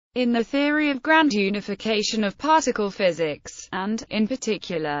In the theory of grand unification of particle physics, and, in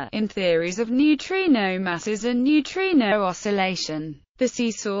particular, in theories of neutrino masses and neutrino oscillation, the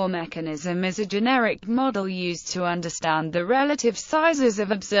seesaw mechanism is a generic model used to understand the relative sizes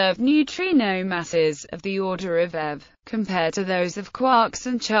of observed neutrino masses, of the order of eV, compared to those of quarks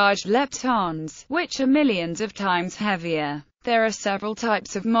and charged leptons, which are millions of times heavier. There are several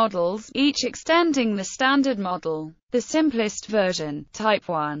types of models, each extending the standard model. The simplest version, Type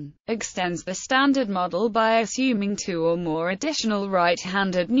 1, extends the standard model by assuming two or more additional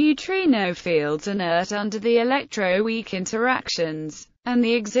right-handed neutrino fields inert under the electroweak interactions, and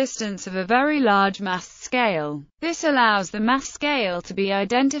the existence of a very large mass scale. This allows the mass scale to be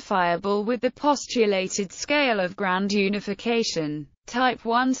identifiable with the postulated scale of grand unification. Type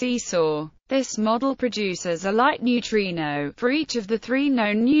 1 seesaw. This model produces a light neutrino for each of the three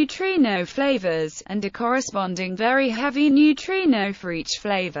known neutrino flavors, and a corresponding very heavy neutrino for each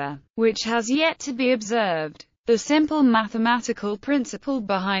flavor, which has yet to be observed. The simple mathematical principle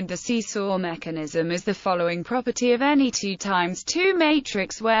behind the seesaw mechanism is the following property of any 2 times 2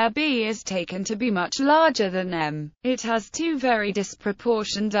 matrix where B is taken to be much larger than M. It has two very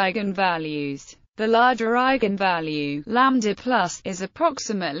disproportioned eigenvalues. The larger eigenvalue, lambda plus, is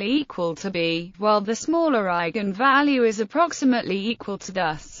approximately equal to B, while the smaller eigenvalue is approximately equal to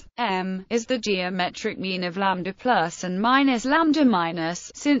thus. M is the geometric mean of lambda plus and minus lambda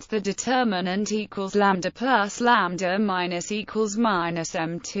minus, since the determinant equals lambda plus lambda minus equals minus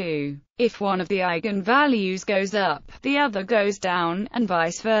M2. If one of the eigenvalues goes up, the other goes down, and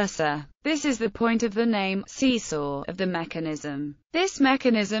vice versa. This is the point of the name, seesaw, of the mechanism. This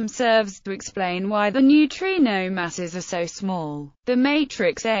mechanism serves to explain why the neutrino masses are so small. The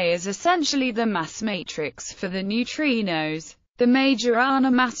matrix A is essentially the mass matrix for the neutrinos. The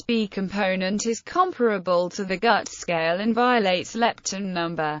Majorana mass B component is comparable to the Gut scale and violates lepton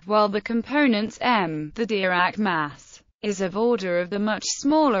number, while the components M, the Dirac mass, is of order of the much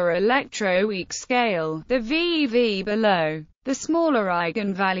smaller electroweak scale, the VeV below. The smaller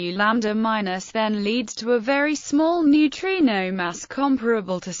eigenvalue lambda minus then leads to a very small neutrino mass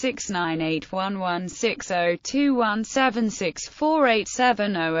comparable to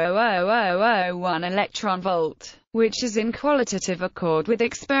 698116021764870000001 electron volt, which is in qualitative accord with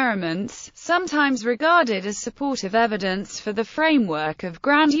experiments, sometimes regarded as supportive evidence for the framework of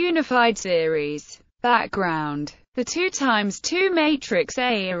grand unified series. Background. The 2 times 2 matrix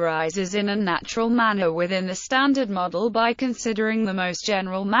A arises in a natural manner within the standard model by considering the most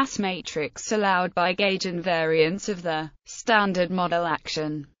general mass matrix allowed by gauge invariance of the standard model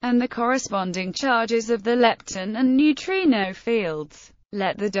action, and the corresponding charges of the lepton and neutrino fields.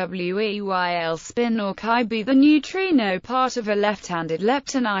 Let the WEYL spin or chi be the neutrino part of a left-handed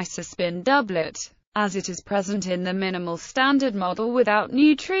lepton isospin doublet, as it is present in the minimal standard model without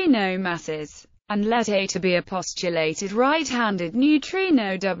neutrino masses. And let A to be a postulated right-handed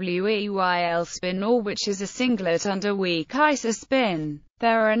neutrino WEYL spin or which is a singlet under weak isospin.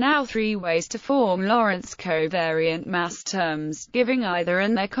 There are now 3 ways to form Lorentz covariant mass terms, giving either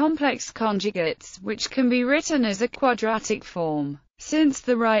and their complex conjugates, which can be written as a quadratic form. Since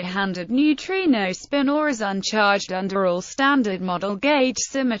the right-handed neutrino spin or is uncharged under all standard model gauge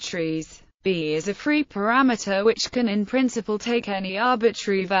symmetries, B is a free parameter which can in principle take any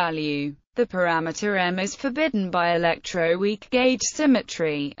arbitrary value. The parameter M is forbidden by electroweak gauge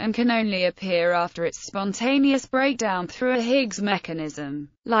symmetry, and can only appear after its spontaneous breakdown through a Higgs mechanism,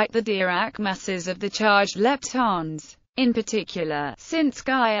 like the Dirac masses of the charged leptons. In particular, since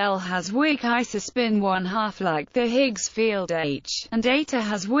L has weak isospin 1/2 like the Higgs field H, and eta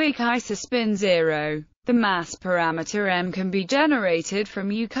has weak isospin 0, the mass parameter M can be generated from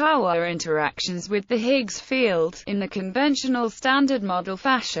Yukawa interactions with the Higgs field, in the conventional standard model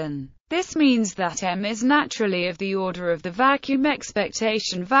fashion. This means that M is naturally of the order of the vacuum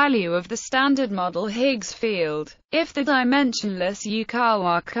expectation value of the standard model Higgs field. If the dimensionless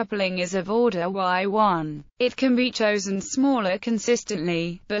Yukawa coupling is of order Y1, it can be chosen smaller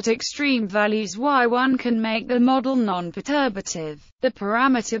consistently, but extreme values Y1 can make the model non-perturbative. The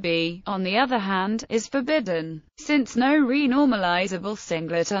parameter B, on the other hand, is forbidden, since no renormalizable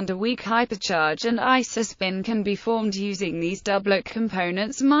singlet under weak hypercharge and isospin can be formed using these doublet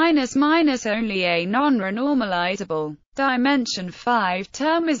components minus only a non-renormalizable dimension 5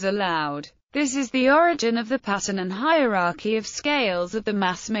 term is allowed. This is the origin of the pattern and hierarchy of scales of the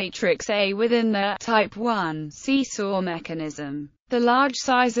mass matrix A within the Type 1 seesaw mechanism. The large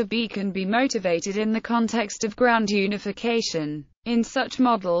size of B can be motivated in the context of grand unification. In such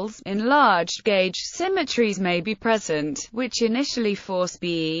models, enlarged gauge symmetries may be present, which initially force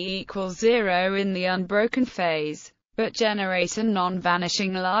B equals 0 in the unbroken phase. but generate a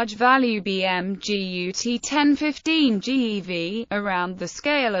non-vanishing large value BM-GUT 1015 GeV around the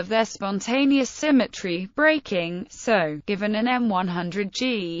scale of their spontaneous symmetry breaking. So, given an M100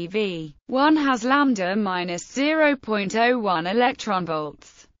 GeV, one has lambda minus 0.01 electron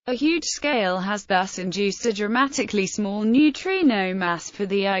volts. A huge scale has thus induced a dramatically small neutrino mass for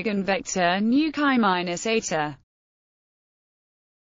the eigenvector nu chi minus eta.